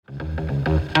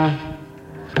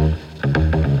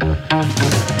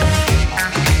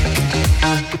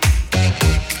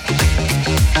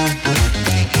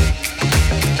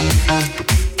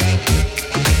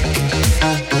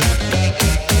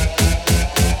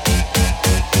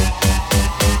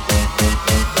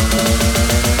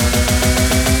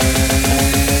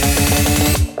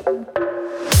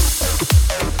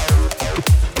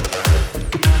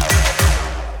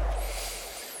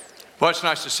Well, it's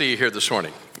nice to see you here this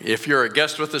morning. If you're a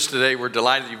guest with us today, we're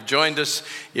delighted you've joined us.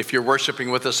 If you're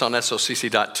worshiping with us on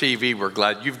SOCC.TV, we're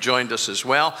glad you've joined us as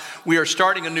well. We are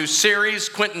starting a new series.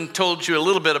 Quentin told you a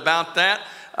little bit about that.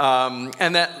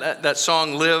 And that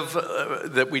song, Live,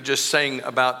 that we just sang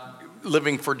about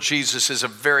living for Jesus, is a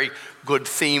very good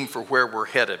theme for where we're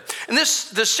headed. And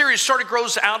this series sort of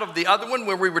grows out of the other one,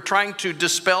 where we were trying to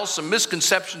dispel some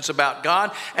misconceptions about God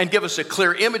and give us a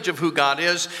clear image of who God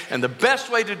is. And the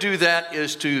best way to do that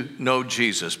is to know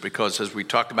Jesus, because as we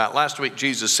talked about last week,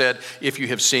 Jesus said, if you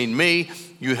have seen me,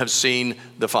 you have seen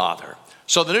the Father.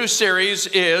 So the new series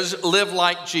is Live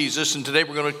Like Jesus, and today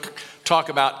we're going to talk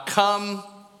about Come,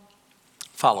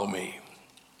 Follow Me.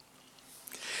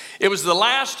 It was the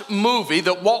last movie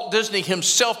that Walt Disney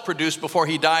himself produced before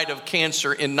he died of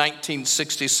cancer in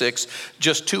 1966,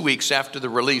 just 2 weeks after the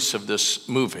release of this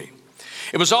movie.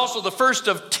 It was also the first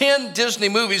of 10 Disney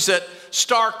movies that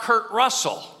star Kurt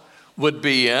Russell would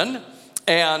be in,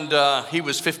 and he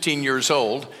was 15 years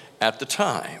old at the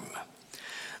time.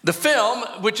 The film,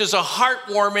 which is a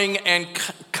heartwarming and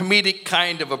comedic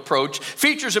kind of approach,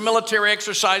 features a military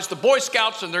exercise, the Boy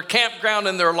Scouts and their campground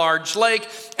in their large lake,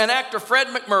 and actor Fred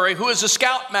MacMurray, who is a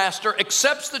scoutmaster,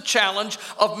 accepts the challenge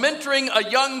of mentoring a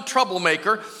young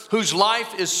troublemaker whose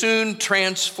life is soon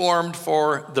transformed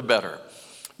for the better.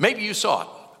 Maybe you saw it.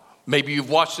 Maybe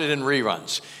you've watched it in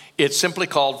reruns. It's simply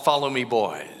called Follow Me,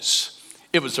 Boys.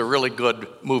 It was a really good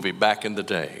movie back in the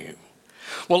day.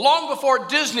 Well, long before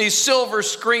Disney's silver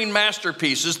screen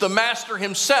masterpieces, the master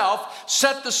himself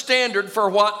set the standard for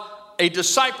what a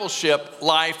discipleship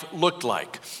life looked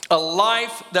like. A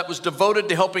life that was devoted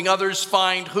to helping others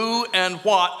find who and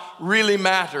what really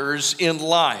matters in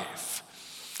life.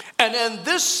 And in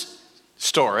this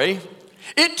story,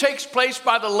 it takes place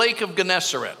by the Lake of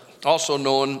Gennesaret, also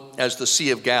known as the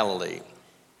Sea of Galilee.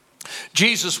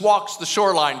 Jesus walks the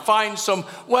shoreline, finds some,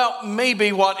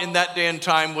 maybe what in that day and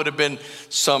time would have been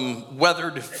some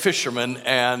weathered fishermen.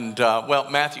 And,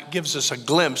 Matthew gives us a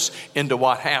glimpse into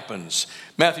what happens.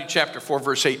 Matthew chapter 4,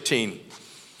 verse 18.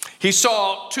 He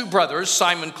saw two brothers,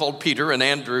 Simon called Peter and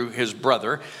Andrew his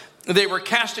brother. They were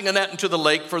casting a net into the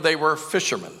lake, for they were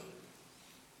fishermen.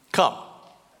 Come,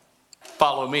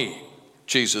 follow me,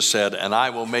 Jesus said, and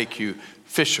I will make you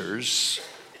fishers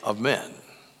of men.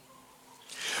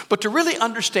 But to really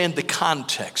understand the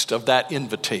context of that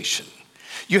invitation,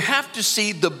 you have to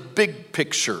see the big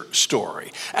picture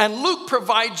story. And Luke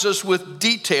provides us with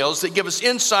details that give us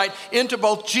insight into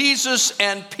both Jesus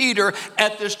and Peter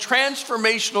at this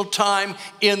transformational time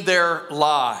in their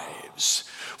lives.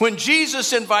 When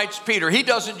Jesus invites Peter, he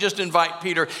doesn't just invite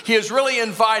Peter, he is really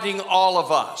inviting all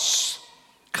of us.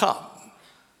 Come,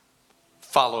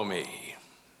 follow me.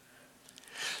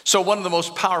 So one of the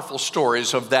most powerful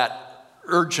stories of that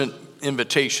urgent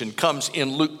invitation comes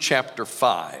in Luke chapter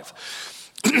 5.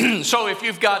 So if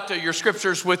you've got your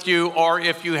scriptures with you, or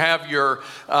if you have your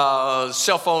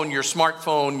cell phone, your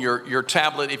smartphone, your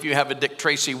tablet, if you have a Dick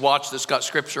Tracy watch that's got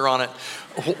scripture on it,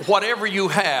 whatever you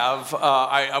have,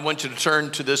 I want you to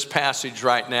turn to this passage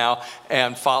right now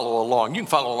and follow along. You can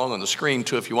follow along on the screen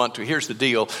too if you want to. Here's the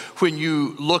deal. When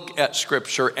you look at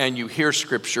scripture and you hear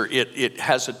scripture, it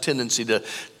has a tendency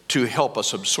to help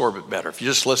us absorb it better. If you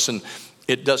just listen,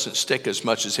 it doesn't stick as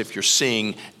much as if you're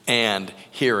seeing and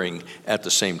hearing at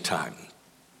the same time.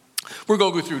 We're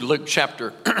going to go through Luke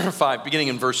chapter 5, beginning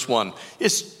in verse 1.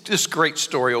 This great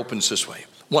story opens this way.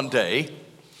 One day,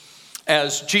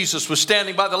 as Jesus was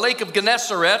standing by the Lake of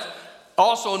Gennesaret,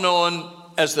 also known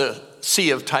as the Sea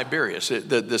of Tiberias,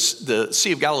 the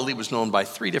Sea of Galilee was known by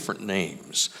 3 different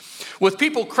names. With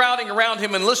people crowding around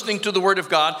him and listening to the word of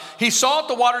God, he saw at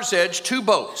the water's edge 2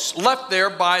 boats left there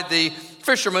by the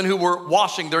fishermen who were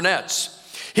washing their nets.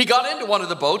 He got into one of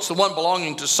the boats, the one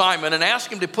belonging to Simon, and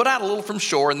asked him to put out a little from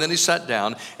shore, and then he sat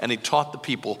down and he taught the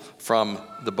people from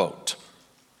the boat.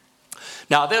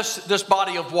 Now this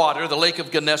body of water, the Lake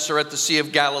of Gennesaret, the Sea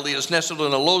of Galilee, is nestled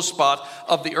in a low spot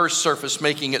of the earth's surface,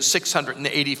 making it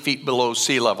 680 feet below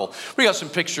sea level. We got some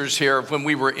pictures here of when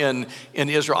we were in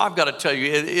Israel. I've got to tell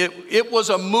you, it was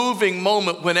a moving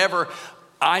moment whenever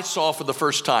I saw for the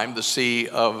first time the Sea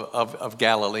of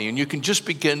Galilee. And you can just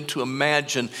begin to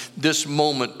imagine this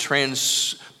moment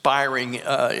transpiring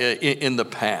in the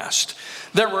past.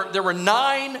 There were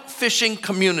 9 fishing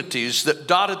communities that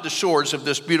dotted the shores of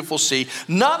this beautiful sea,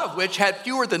 none of which had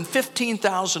fewer than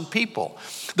 15,000 people.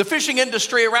 The fishing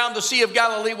industry around the Sea of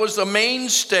Galilee was the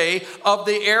mainstay of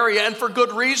the area, and for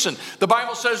good reason. The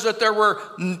Bible says that there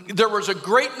was a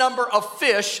great number of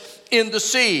fish in the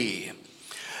sea.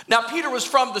 Now, Peter was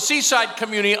from the seaside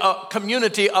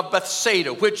community of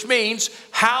Bethsaida, which means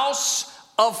house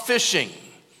of fishing.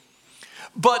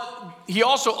 But he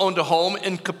also owned a home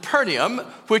in Capernaum,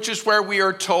 which is where we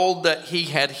are told that he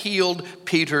had healed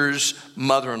Peter's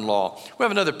mother-in-law. We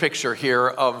have another picture here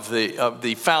of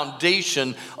the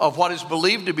foundation of what is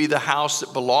believed to be the house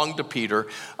that belonged to Peter.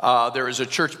 There is a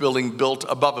church building built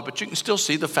above it, but you can still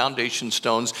see the foundation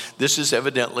stones. This is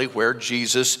evidently where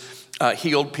Jesus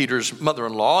healed Peter's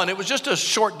mother-in-law, and it was just a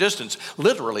short distance,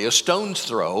 literally a stone's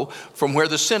throw from where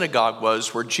the synagogue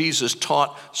was, where Jesus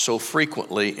taught so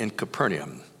frequently in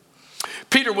Capernaum.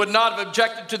 Peter would not have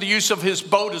objected to the use of his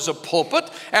boat as a pulpit.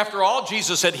 After all,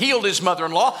 Jesus had healed his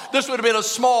mother-in-law. This would have been a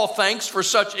small thanks for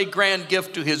such a grand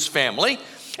gift to his family.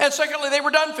 And secondly, they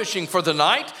were done fishing for the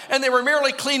night, and they were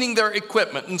merely cleaning their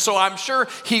equipment. And so I'm sure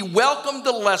he welcomed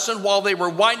the lesson while they were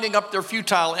winding up their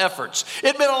futile efforts. It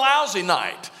had been a lousy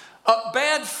night. A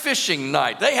bad fishing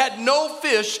night. They had no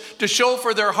fish to show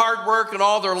for their hard work and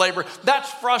all their labor.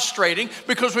 That's frustrating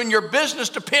because when your business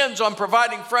depends on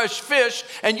providing fresh fish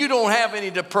and you don't have any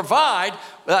to provide,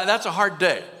 that's a hard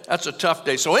day. That's a tough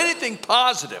day. So anything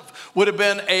positive would have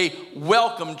been a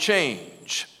welcome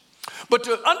change. But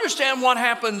to understand what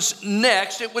happens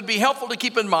next, it would be helpful to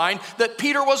keep in mind that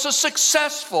Peter was a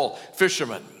successful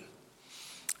fisherman.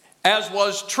 As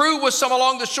was true with some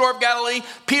along the shore of Galilee,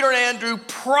 Peter and Andrew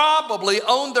probably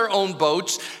owned their own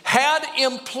boats, had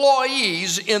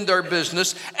employees in their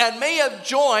business, and may have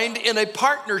joined in a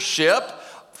partnership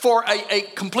for a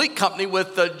complete company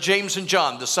with James and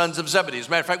John, the sons of Zebedee. As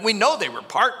a matter of fact, we know they were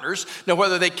partners. Now,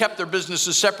 whether they kept their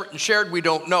businesses separate and shared, we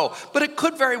don't know. But it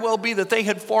could very well be that they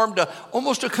had formed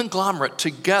almost a conglomerate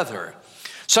together.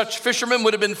 Such fishermen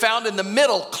would have been found in the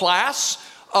middle class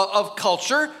of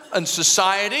culture and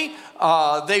society.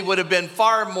 They would have been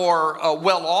far more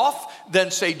well off than,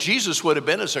 say, Jesus would have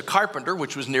been as a carpenter,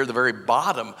 which was near the very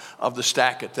bottom of the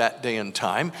stack at that day and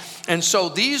time. And so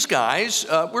these guys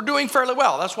were doing fairly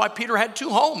well. That's why Peter had two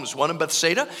homes, one in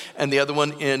Bethsaida and the other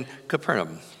one in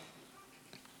Capernaum.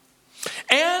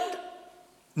 And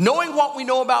knowing what we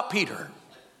know about Peter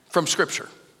from Scripture,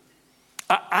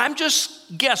 I'm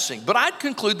just guessing, but I'd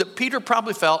conclude that Peter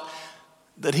probably felt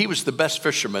that he was the best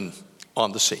fisherman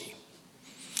on the sea.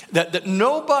 That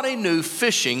nobody knew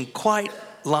fishing quite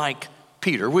like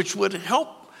Peter, which would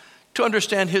help to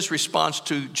understand his response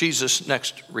to Jesus'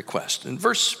 next request. In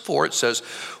verse 4 it says,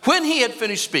 when he had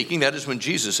finished speaking, that is when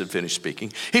Jesus had finished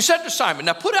speaking, he said to Simon,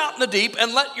 now put out in the deep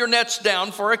and let your nets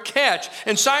down for a catch.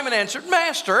 And Simon answered,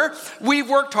 Master, we've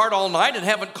worked hard all night and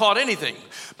haven't caught anything.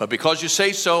 But because you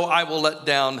say so, I will let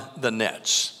down the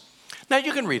nets. Now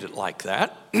you can read it like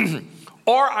that.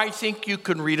 Or I think you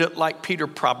can read it like Peter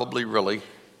probably really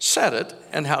said it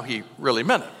and how he really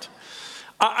meant it.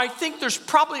 I think there's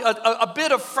probably a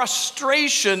bit of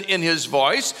frustration in his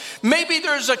voice. Maybe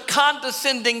there's a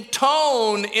condescending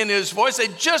tone in his voice. They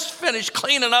just finished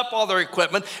cleaning up all their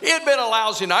equipment. It had been a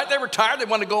lousy night. They were tired. They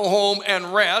wanted to go home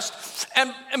and rest.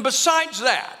 And besides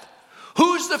that,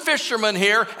 who's the fisherman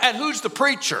here and who's the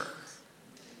preacher?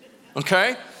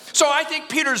 Okay? So I think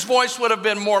Peter's voice would have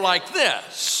been more like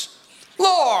this.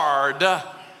 Lord,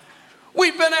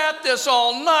 we've been at this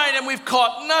all night and we've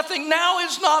caught nothing. Now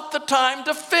is not the time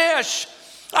to fish.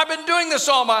 I've been doing this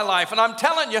all my life and I'm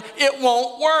telling you, it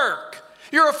won't work.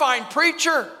 You're a fine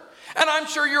preacher and I'm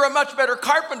sure you're a much better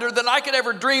carpenter than I could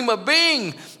ever dream of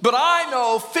being. But I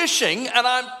know fishing and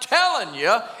I'm telling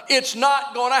you, it's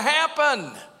not going to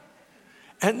happen.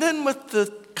 And then with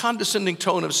the condescending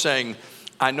tone of saying,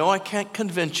 I know I can't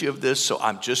convince you of this, so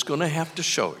I'm just going to have to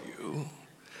show you.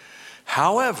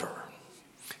 However,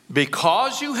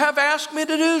 because you have asked me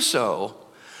to do so,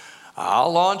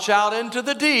 I'll launch out into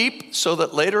the deep so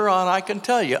that later on I can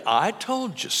tell you, I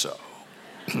told you so.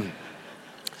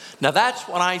 Now that's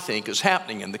what I think is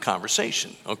happening in the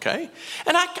conversation, okay?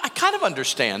 And I kind of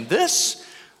understand this,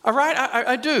 all right?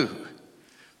 I do.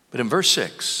 But in verse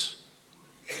 6,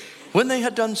 when they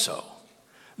had done so,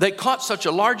 they caught such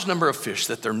a large number of fish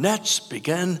that their nets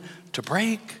began to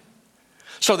break.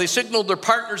 So they signaled their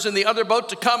partners in the other boat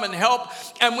to come and help.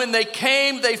 And when they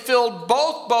came, they filled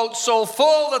both boats so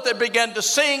full that they began to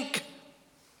sink.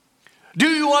 Do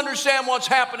you understand what's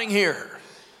happening here?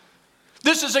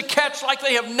 This is a catch like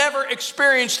they have never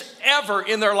experienced ever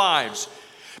in their lives.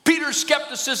 Peter's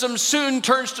skepticism soon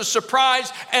turns to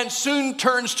surprise and soon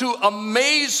turns to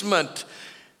amazement.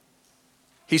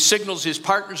 He signals his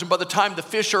partners, and by the time the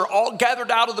fish are all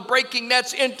gathered out of the breaking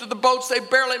nets into the boats, they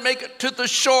barely make it to the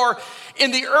shore.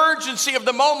 In the urgency of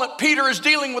the moment, Peter is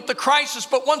dealing with the crisis,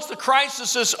 but once the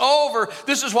crisis is over,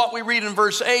 this is what we read in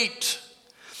verse 8.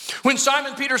 When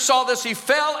Simon Peter saw this, he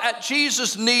fell at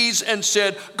Jesus' knees and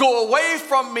said, "Go away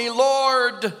from me,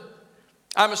 Lord.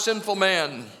 I'm a sinful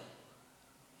man."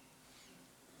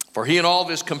 For he and all of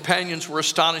his companions were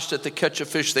astonished at the catch of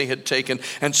fish they had taken,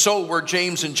 and so were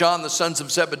James and John, the sons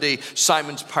of Zebedee,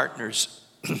 Simon's partners.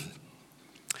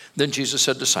 Then Jesus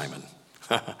said to Simon,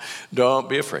 don't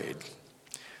be afraid.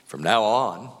 From now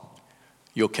on,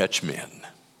 you'll catch men.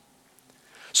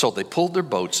 So they pulled their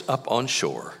boats up on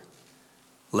shore,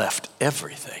 left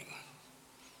everything,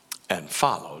 and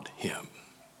followed him.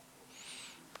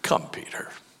 Come, Peter,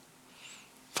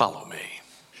 follow me.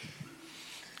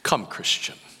 Come,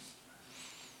 Christian,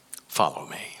 follow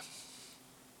me.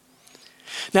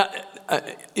 Now,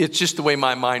 it's just the way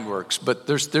my mind works, but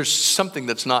there's something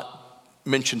that's not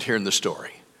mentioned here in the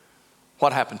story.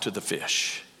 What happened to the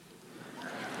fish?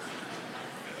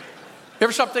 You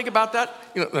ever stop thinking about that?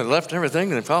 You know, they left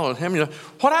everything and they followed him. You know,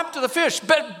 what happened to the fish?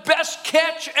 Best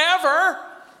catch ever.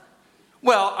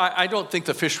 Well, I don't think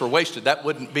the fish were wasted. That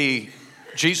wouldn't be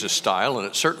Jesus' style, and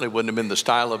it certainly wouldn't have been the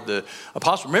style of the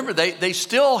apostles. Remember, they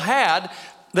still had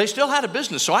a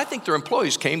business. So I think their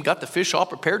employees came, got the fish all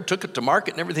prepared, took it to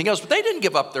market and everything else. But they didn't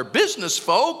give up their business,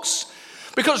 folks.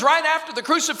 Because right after the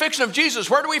crucifixion of Jesus,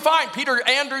 where do we find Peter,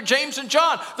 Andrew, James, and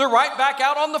John? They're right back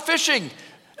out on the fishing.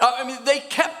 They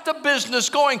kept the business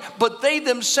going, but they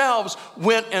themselves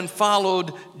went and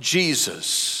followed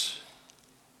Jesus.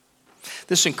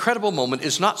 This incredible moment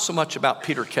is not so much about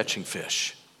Peter catching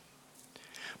fish,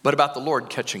 but about the Lord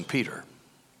catching Peter.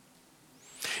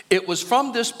 It was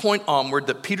from this point onward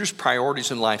that Peter's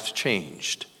priorities in life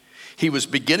changed. He was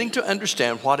beginning to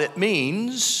understand what it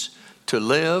means to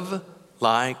live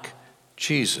like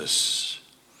Jesus.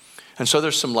 And so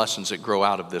there's some lessons that grow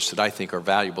out of this that I think are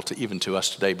valuable even to us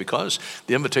today, because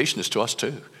the invitation is to us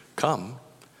too. Come,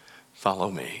 follow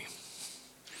me.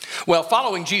 Well,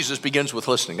 following Jesus begins with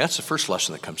listening. That's the first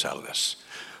lesson that comes out of this.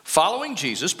 Following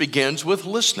Jesus begins with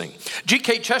listening.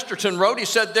 G.K. Chesterton wrote, he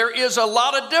said, there is a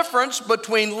lot of difference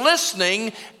between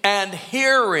listening and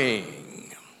hearing.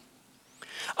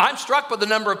 I'm struck by the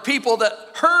number of people that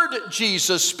heard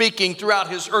Jesus speaking throughout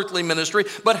his earthly ministry,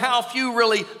 but how few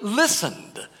really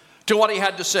listened to what he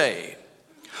had to say.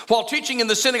 While teaching in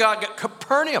the synagogue at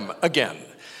Capernaum again,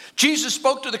 Jesus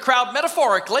spoke to the crowd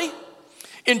metaphorically.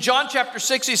 In John chapter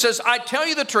 6, he says, I tell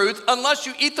you the truth, unless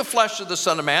you eat the flesh of the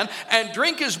Son of Man and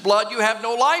drink his blood, you have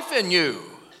no life in you.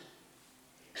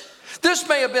 This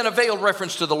may have been a veiled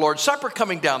reference to the Lord's Supper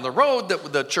coming down the road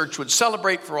that the church would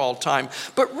celebrate for all time.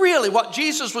 But really, what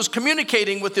Jesus was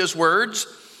communicating with his words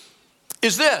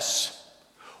is this: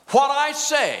 what I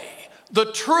say,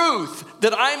 the truth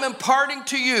that I'm imparting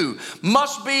to you,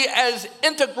 must be as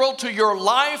integral to your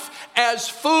life as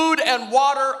food and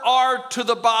water are to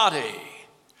the body.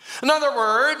 In other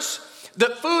words,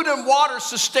 that food and water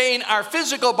sustain our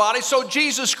physical body, so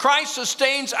Jesus Christ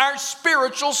sustains our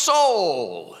spiritual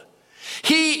soul.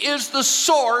 He is the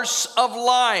source of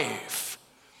life.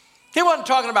 He wasn't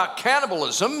talking about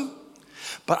cannibalism,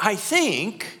 but I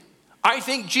think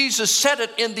Jesus said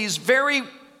it in these very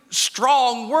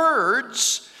strong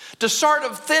words to sort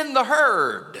of thin the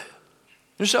herd.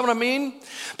 You understand what I mean?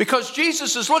 Because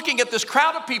Jesus is looking at this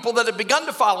crowd of people that had begun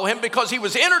to follow him because he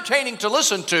was entertaining to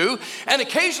listen to, and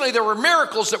occasionally there were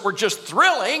miracles that were just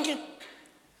thrilling,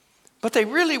 but they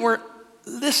really weren't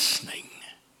listening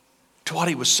to what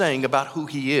he was saying about who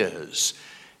he is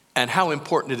and how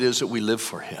important it is that we live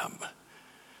for him.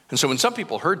 And so when some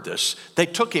people heard this, they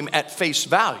took him at face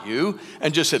value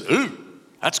and just said, ooh,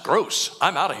 that's gross.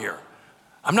 I'm out of here.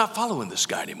 I'm not following this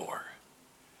guy anymore.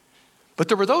 But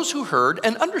there were those who heard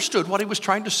and understood what he was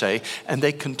trying to say, and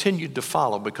they continued to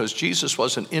follow because Jesus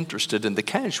wasn't interested in the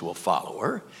casual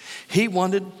follower. He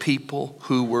wanted people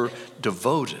who were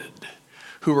devoted,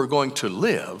 who were going to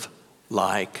live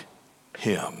like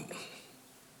him.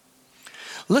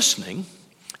 Listening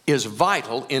is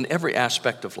vital in every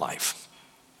aspect of life.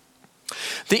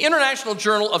 The International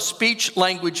Journal of Speech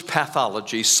Language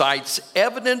Pathology cites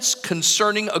evidence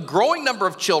concerning a growing number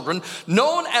of children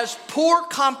known as poor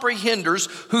comprehenders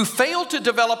who fail to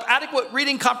develop adequate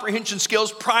reading comprehension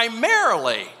skills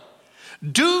primarily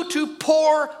due to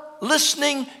poor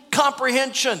listening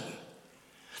comprehension.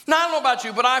 Now, I don't know about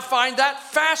you, but I find that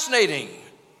fascinating.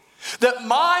 That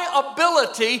my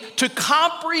ability to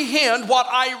comprehend what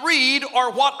I read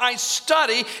or what I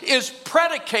study is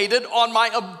predicated on my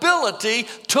ability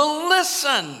to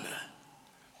listen.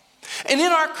 And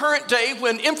in our current day,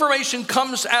 when information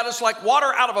comes at us like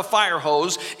water out of a fire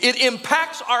hose, it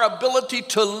impacts our ability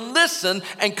to listen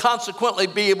and consequently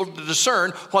be able to discern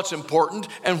what's important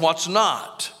and what's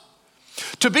not.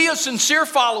 To be a sincere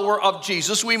follower of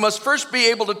Jesus, we must first be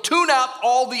able to tune out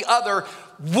all the other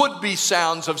would-be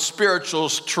sounds of spiritual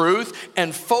truth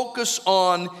and focus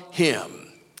on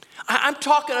him. I'm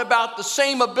talking about the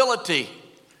same ability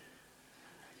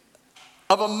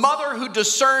of a mother who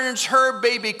discerns her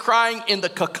baby crying in the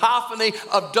cacophony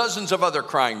of dozens of other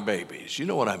crying babies. You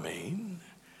know what I mean?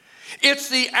 It's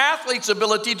the athlete's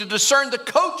ability to discern the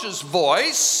coach's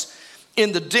voice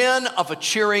in the din of a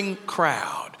cheering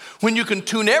crowd, when you can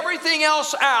tune everything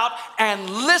else out and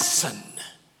listen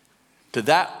to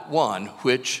that one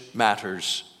which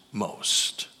matters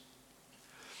most.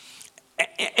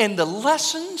 And the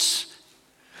lessons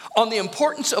on the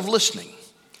importance of listening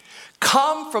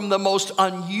come from the most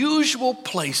unusual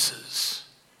places.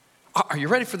 Are you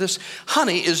ready for this?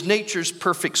 Honey is nature's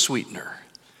perfect sweetener.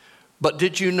 But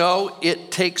did you know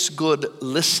it takes good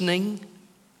listening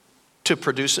to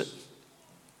produce it?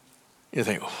 You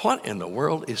think, what in the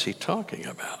world is he talking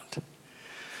about?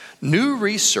 New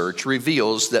research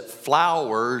reveals that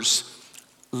flowers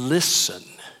listen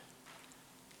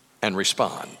and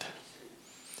respond.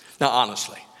 Now,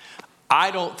 honestly,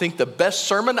 I don't think the best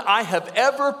sermon I have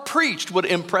ever preached would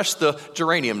impress the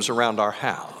geraniums around our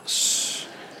house.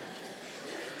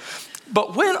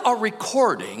 But when a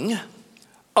recording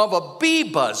of a bee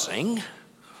buzzing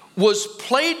was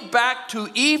played back to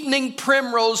evening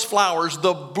primrose flowers,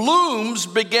 the blooms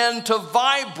began to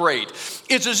vibrate.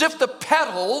 It's as if the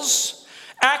petals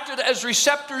acted as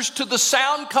receptors to the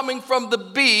sound coming from the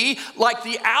bee, like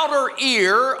the outer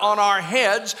ear on our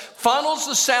heads funnels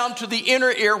the sound to the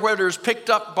inner ear where it is picked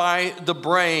up by the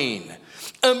brain.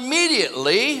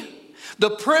 Immediately, the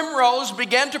primrose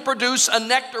began to produce a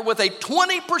nectar with a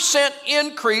 20%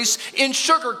 increase in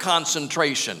sugar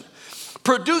concentration.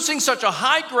 Producing such a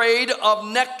high grade of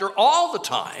nectar all the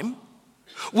time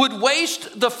would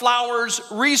waste the flower's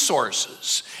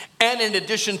resources. And in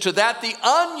addition to that, the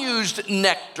unused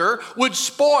nectar would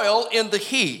spoil in the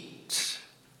heat.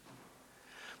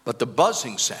 But the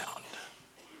buzzing sound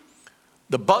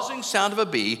of a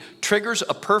bee triggers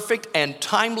a perfect and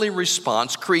timely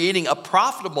response, creating a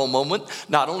profitable moment,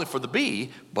 not only for the bee,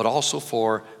 but also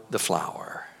for the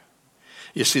flower.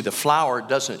 You see, the flower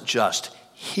doesn't just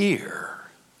hear.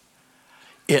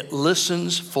 It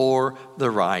listens for the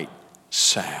right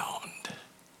sound.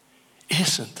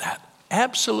 Isn't that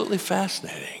absolutely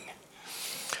fascinating?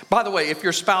 By the way, if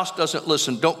your spouse doesn't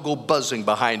listen, don't go buzzing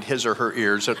behind his or her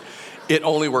ears. It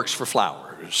only works for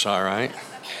flowers, all right?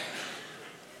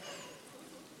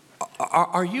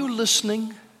 Are you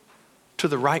listening to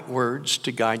the right words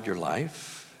to guide your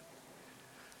life?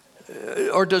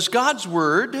 Or does God's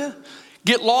word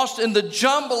get lost in the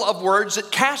jumble of words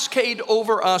that cascade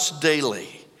over us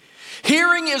daily?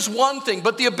 Hearing is one thing,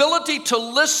 but the ability to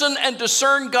listen and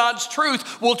discern God's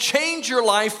truth will change your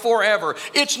life forever.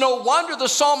 It's no wonder the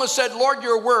psalmist said, Lord,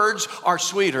 your words are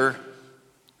sweeter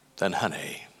than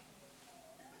honey.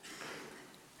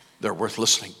 They're worth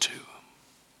listening to,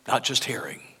 not just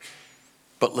hearing,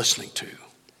 but listening to.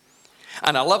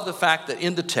 And I love the fact that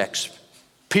in the text,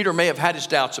 Peter may have had his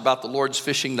doubts about the Lord's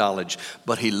fishing knowledge,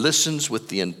 but he listens with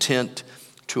the intent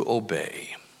to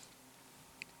obey.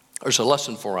 There's a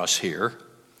lesson for us here.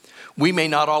 We may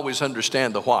not always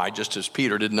understand the why, just as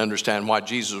Peter didn't understand why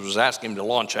Jesus was asking him to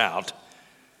launch out.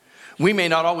 We may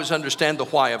not always understand the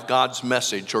why of God's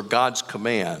message or God's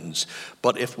commands,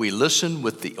 but if we listen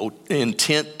with the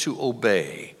intent to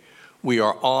obey, we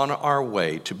are on our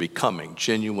way to becoming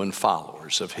genuine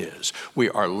followers of his. We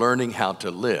are learning how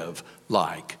to live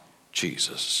like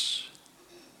Jesus.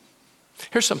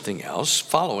 Here's something else.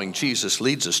 Following Jesus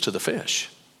leads us to the fish.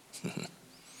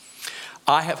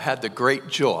 I have had the great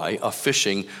joy of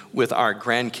fishing with our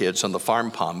grandkids on the farm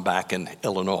pond back in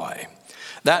Illinois.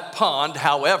 That pond,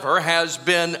 however, has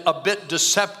been a bit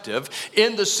deceptive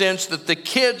in the sense that the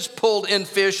kids pulled in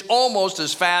fish almost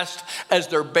as fast as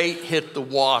their bait hit the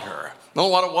water. Know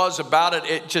what it was about it?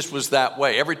 It just was that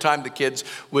way. Every time the kids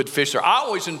would fish there, I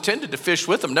always intended to fish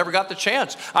with them, never got the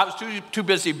chance. I was too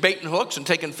busy baiting hooks and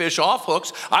taking fish off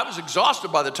hooks. I was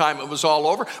exhausted by the time it was all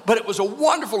over, but it was a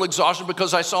wonderful exhaustion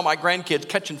because I saw my grandkids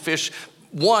catching fish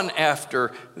one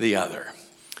after the other.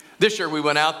 This year we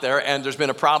went out there and there's been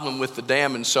a problem with the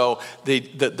dam, and so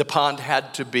the pond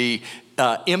had to be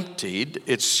emptied.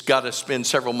 It's got to spend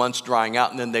several months drying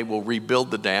out, and then they will rebuild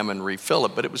the dam and refill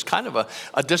it. But it was kind of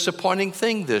a disappointing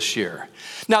thing this year.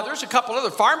 Now, there's a couple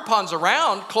other farm ponds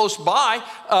around close by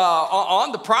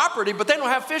on the property, but they don't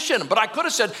have fish in them. But I could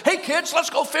have said, hey, kids, let's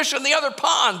go fish in the other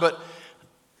pond. But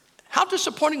how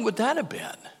disappointing would that have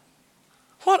been?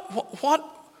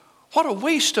 What a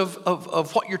waste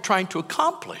of what you're trying to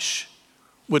accomplish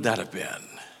would that have been?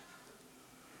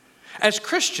 As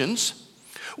Christians,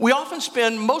 we often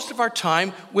spend most of our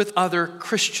time with other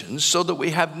Christians so that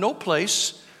we have no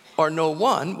place or no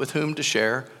one with whom to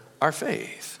share our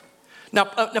faith. Now,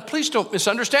 please don't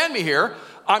misunderstand me here.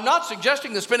 I'm not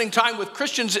suggesting that spending time with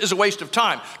Christians is a waste of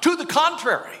time. To the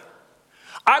contrary,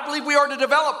 I believe we are to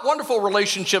develop wonderful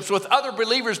relationships with other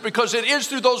believers because it is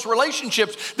through those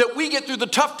relationships that we get through the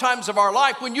tough times of our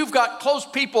life. When you've got close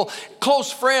people,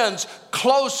 close friends,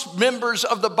 close members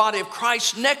of the body of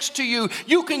Christ next to you,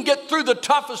 you can get through the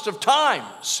toughest of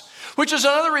times, which is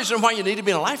another reason why you need to be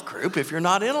in a life group if you're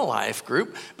not in a life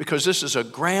group, because this is a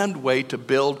grand way to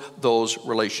build those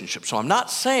relationships. So I'm not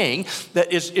saying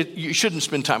that you shouldn't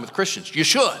spend time with Christians. You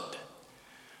should.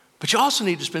 But you also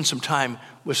need to spend some time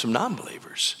with some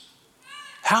non-believers.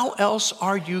 How else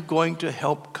are you going to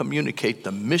help communicate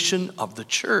the mission of the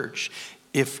church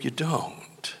if you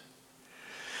don't?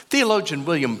 Theologian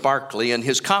William Barclay, in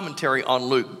his commentary on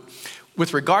Luke,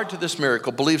 with regard to this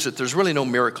miracle, believes that there's really no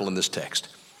miracle in this text.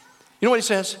 You know what he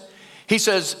says? He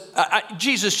says,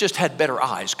 Jesus just had better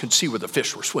eyes, could see where the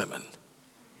fish were swimming.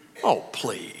 Oh,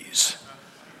 please.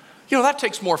 You know, that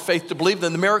takes more faith to believe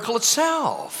than the miracle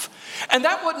itself. And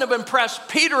that wouldn't have impressed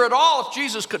Peter at all if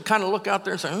Jesus could kind of look out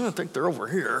there and say, I don't think they're over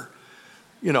here.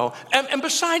 You know, and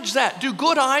besides that, do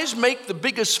good eyes make the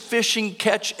biggest fishing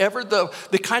catch ever,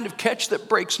 the kind of catch that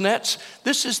breaks nets?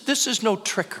 This is no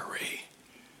trickery.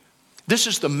 This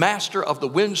is the master of the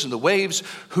winds and the waves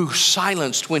who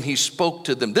silenced when he spoke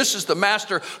to them. This is the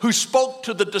master who spoke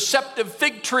to the deceptive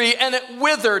fig tree and it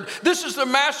withered. This is the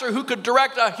master who could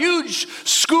direct a huge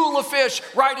school of fish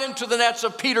right into the nets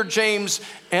of Peter, James,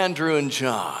 Andrew, and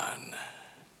John.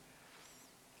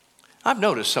 I've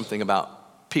noticed something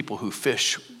about people who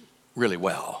fish really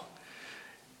well,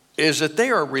 is that they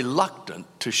are reluctant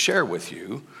to share with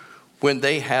you when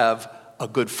they have a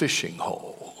good fishing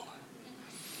hole.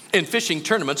 In fishing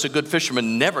tournaments, a good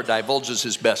fisherman never divulges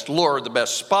his best lure, the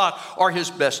best spot, or his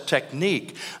best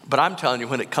technique. But I'm telling you,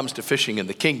 when it comes to fishing in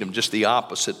the kingdom, just the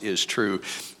opposite is true.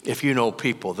 If you know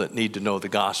people that need to know the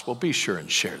gospel, be sure and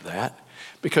share that.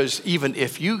 Because even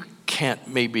if you can't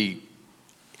maybe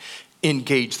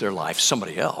engage their life,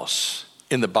 somebody else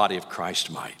in the body of Christ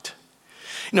might.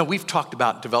 You know, we've talked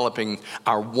about developing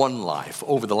our one life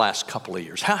over the last couple of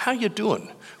years. How are you doing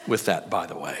with that, by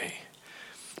the way?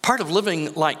 Part of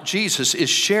living like Jesus is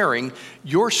sharing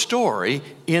your story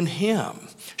in him,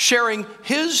 sharing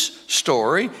his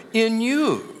story in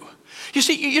you. You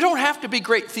see, you don't have to be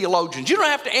great theologians. You don't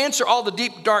have to answer all the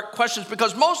deep, dark questions,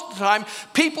 because most of the time,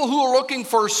 people who are looking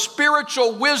for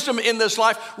spiritual wisdom in this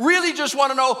life really just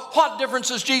want to know what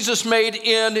differences Jesus made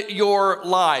in your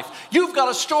life. You've got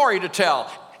a story to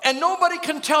tell, and nobody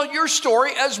can tell your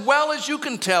story as well as you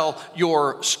can tell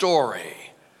your story.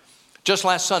 Just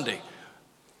last Sunday,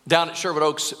 down at Sherwood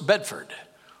Oaks, Bedford,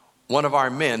 one of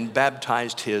our men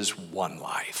baptized his one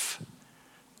life.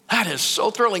 That is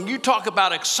so thrilling. You talk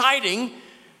about exciting.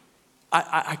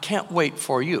 I can't wait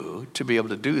for you to be able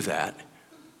to do that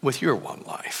with your one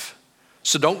life.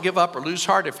 So don't give up or lose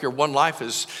heart if your one life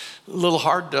is a little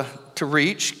hard to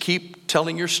reach. Keep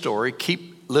telling your story.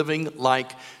 Keep living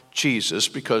like Jesus,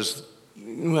 because,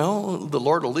 well, the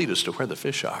Lord will lead us to where the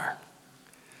fish are.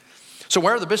 So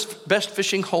where are the best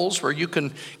fishing holes where you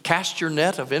can cast your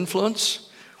net of influence?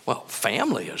 Well,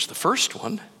 family is the first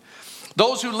one.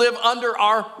 Those who live under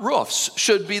our roofs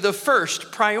should be the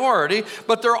first priority,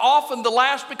 but they're often the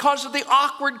last because of the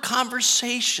awkward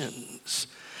conversations.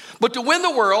 But to win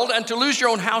the world and to lose your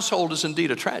own household is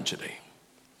indeed a tragedy.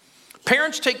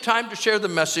 Parents, take time to share the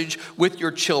message with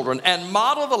your children and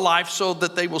model the life so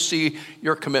that they will see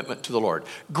your commitment to the Lord.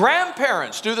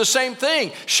 Grandparents, do the same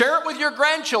thing. Share it with your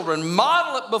grandchildren.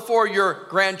 Model it before your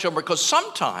grandchildren, because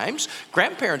sometimes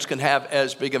grandparents can have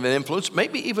as big of an influence,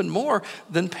 maybe even more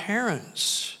than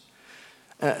parents.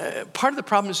 Part of the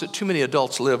problem is that too many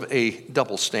adults live a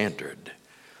double standard.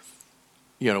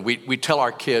 You know, we tell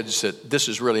our kids that this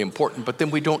is really important, but then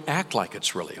we don't act like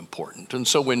it's really important. And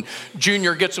so when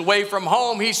Junior gets away from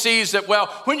home, he sees that, well,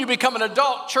 when you become an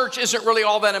adult, church isn't really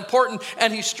all that important,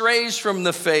 and he strays from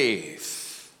the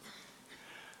faith.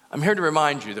 I'm here to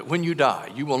remind you that when you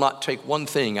die, you will not take one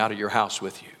thing out of your house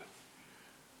with you,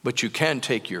 but you can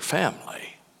take your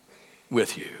family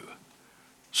with you.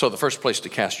 So the first place to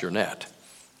cast your net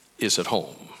is at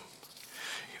home.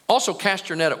 Also, cast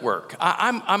your net at work.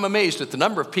 I'm amazed at the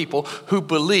number of people who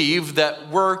believe that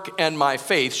work and my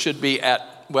faith should be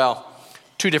at, well,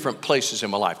 two different places in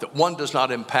my life, that one does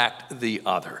not impact the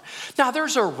other. Now,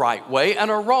 there's a right way and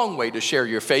a wrong way to share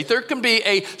your faith. There can be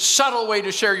a subtle way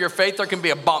to share your faith. There can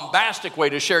be a bombastic way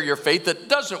to share your faith that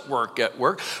doesn't work at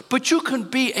work. But you can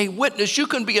be a witness. You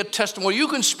can be a testimony. You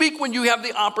can speak when you have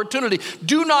the opportunity.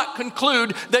 Do not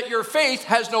conclude that your faith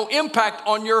has no impact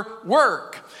on your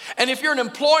work. And if you're an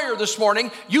employer this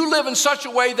morning, you live in such a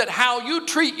way that how you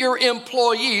treat your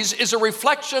employees is a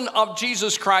reflection of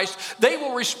Jesus Christ. They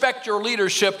will respect your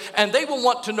leadership, and they will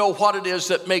want to know what it is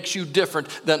that makes you different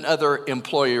than other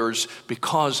employers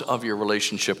because of your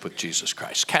relationship with Jesus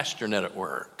Christ. Cast your net at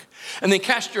work. And then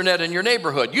cast your net in your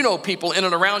neighborhood. You know people in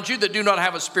and around you that do not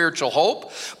have a spiritual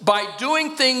hope. By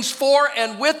doing things for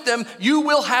and with them, you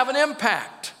will have an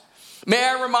impact. May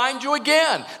I remind you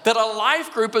again that a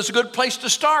life group is a good place to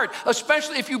start,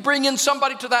 especially if you bring in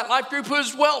somebody to that life group who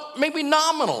is, well, maybe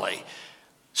nominally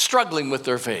struggling with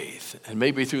their faith. And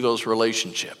maybe through those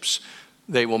relationships,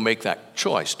 they will make that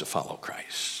choice to follow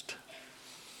Christ.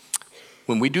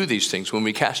 When we do these things, when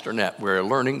we cast our net, we're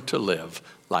learning to live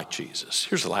like Jesus.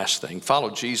 Here's the last thing.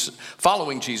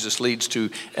 Following Jesus leads to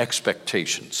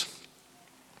expectations.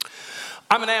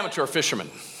 I'm an amateur fisherman.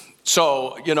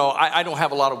 So, I don't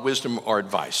have a lot of wisdom or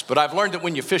advice, but I've learned that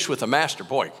when you fish with a master,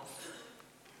 boy,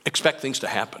 expect things to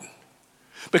happen.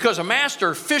 Because a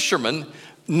master fisherman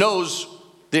knows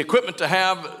the equipment to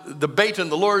have, the bait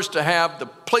and the lures to have, the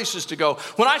places to go.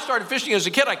 When I started fishing as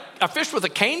a kid, I fished with a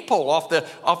cane pole off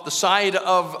the side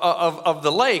of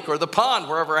the lake or the pond,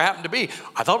 wherever I happened to be.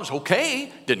 I thought it was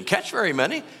okay, didn't catch very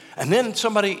many. And then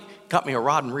somebody got me a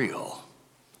rod and reel.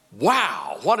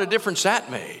 Wow, what a difference that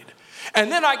made.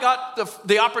 And then I got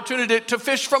the opportunity to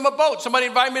fish from a boat. Somebody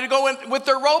invited me to go in with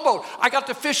their rowboat. I got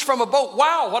to fish from a boat.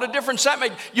 Wow, what a difference that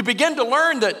made. You begin to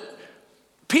learn that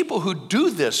people who do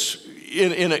this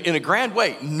in a grand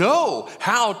way know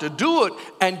how to do it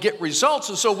and get results.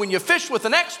 And so when you fish with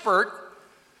an expert,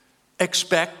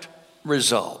 expect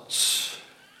results.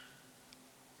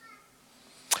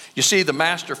 You see, the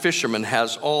master fisherman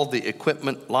has all the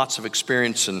equipment, lots of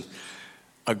experience, and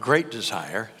a great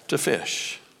desire to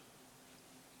fish.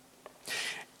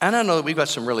 And I know that we've got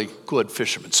some really good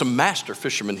fishermen, some master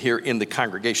fishermen here in the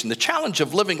congregation. The challenge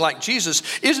of living like Jesus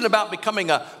isn't about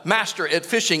becoming a master at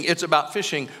fishing. It's about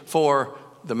fishing for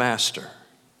the master.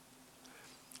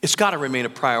 It's got to remain a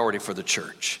priority for the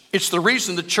church. It's the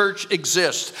reason the church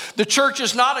exists. The church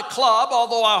is not a club,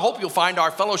 although I hope you'll find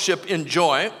our fellowship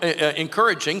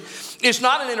encouraging. It's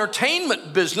not an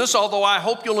entertainment business, although I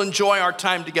hope you'll enjoy our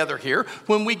time together here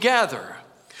when we gather.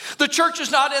 The church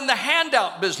is not in the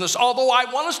handout business, although I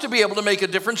want us to be able to make a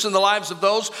difference in the lives of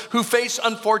those who face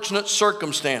unfortunate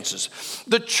circumstances.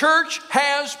 The church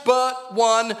has but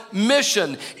one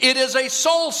mission. It is a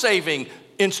soul-saving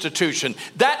institution.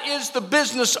 That is the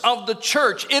business of the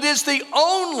church. It is the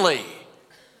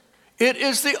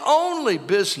only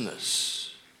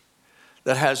business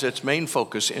that has its main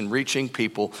focus in reaching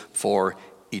people for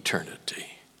eternity.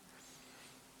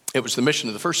 It was the mission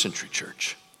of the first century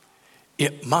church.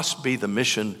 It must be the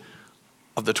mission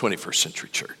of the 21st century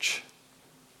church.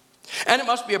 And it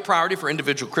must be a priority for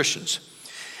individual Christians.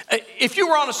 If you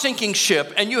were on a sinking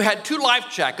ship and you had 2 life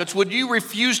jackets, would you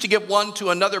refuse to give one to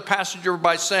another passenger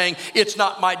by saying, "It's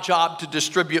not my job to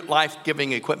distribute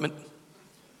life-giving equipment"?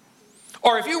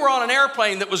 Or if you were on an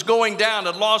airplane that was going down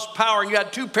and lost power and you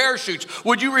had 2 parachutes,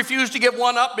 would you refuse to give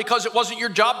one up because it wasn't your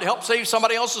job to help save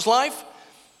somebody else's life?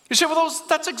 You say, well,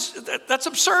 that's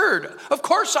absurd. Of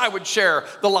course I would share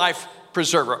the life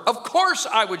preserver. Of course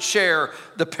I would share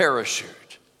the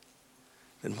parachute.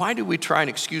 Then why do we try and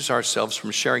excuse ourselves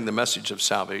from sharing the message of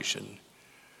salvation?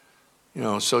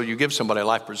 So you give somebody a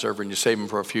life preserver and you save them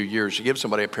for a few years. You give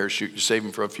somebody a parachute, you save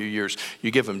them for a few years. You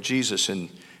give them Jesus and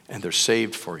they're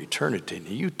saved for eternity.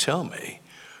 Now you tell me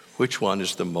which one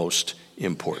is the most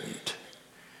important.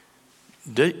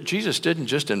 Jesus didn't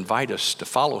just invite us to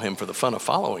follow him for the fun of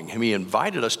following him. He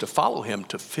invited us to follow him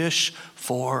to fish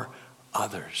for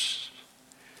others.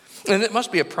 And it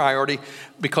must be a priority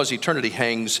because eternity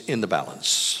hangs in the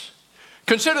balance.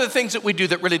 Consider the things that we do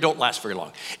that really don't last very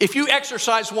long. If you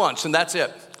exercise once and that's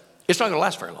it, it's not going to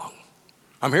last very long.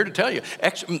 I'm here to tell you,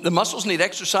 the muscles need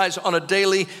exercise on a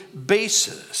daily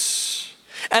basis.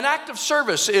 An act of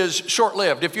service is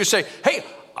short-lived. If you say, hey,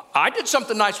 I did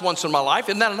something nice once in my life,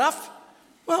 isn't that enough?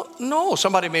 Well, no,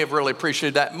 somebody may have really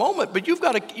appreciated that moment, but you've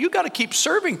got to keep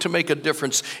serving to make a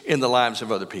difference in the lives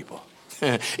of other people.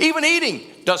 Even eating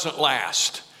doesn't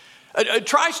last.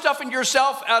 Try stuffing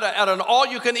yourself at an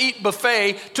all-you-can-eat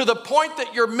buffet to the point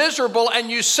that you're miserable and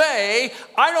you say,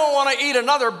 I don't want to eat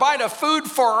another bite of food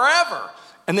forever.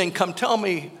 And then come tell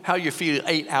me how you feel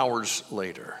 8 hours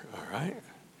later, all right?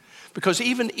 Because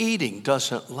even eating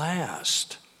doesn't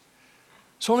last.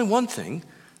 There's only one thing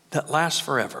that lasts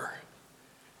forever.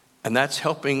 And that's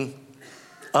helping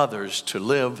others to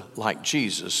live like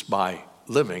Jesus by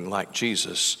living like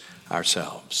Jesus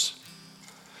ourselves.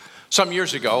 Some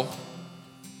years ago,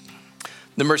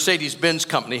 The Mercedes-Benz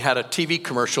company had a TV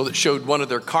commercial that showed one of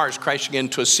their cars crashing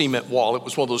into a cement wall. It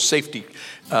was one of those safety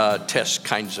test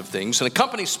kinds of things. And the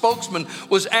company spokesman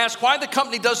was asked why the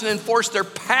company doesn't enforce their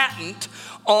patent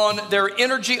on their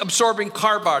energy-absorbing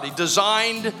car body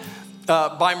designed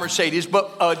by Mercedes,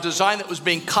 but a design that was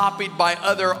being copied by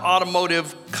other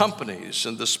automotive companies.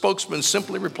 And the spokesman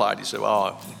simply replied, he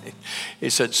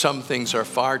said, some things are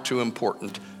far too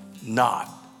important not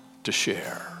to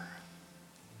share.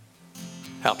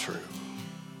 How true.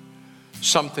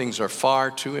 Some things are far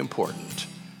too important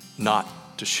not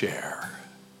to share.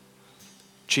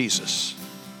 Jesus,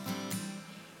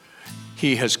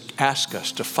 he has asked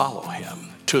us to follow him,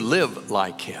 to live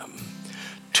like him,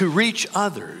 to reach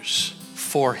others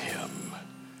for him.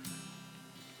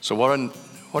 So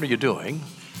what are you doing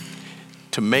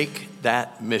to make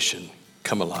that mission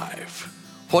come alive?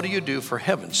 What do you do for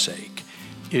heaven's sake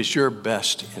is your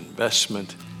best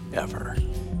investment ever.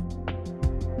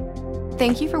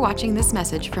 Thank you for watching this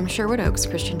message from Sherwood Oaks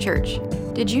Christian Church.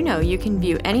 Did you know you can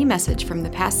view any message from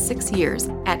the past 6 years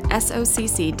at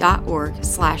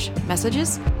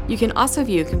socc.org/messages? You can also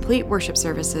view complete worship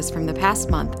services from the past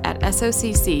month at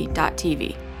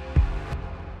socc.tv.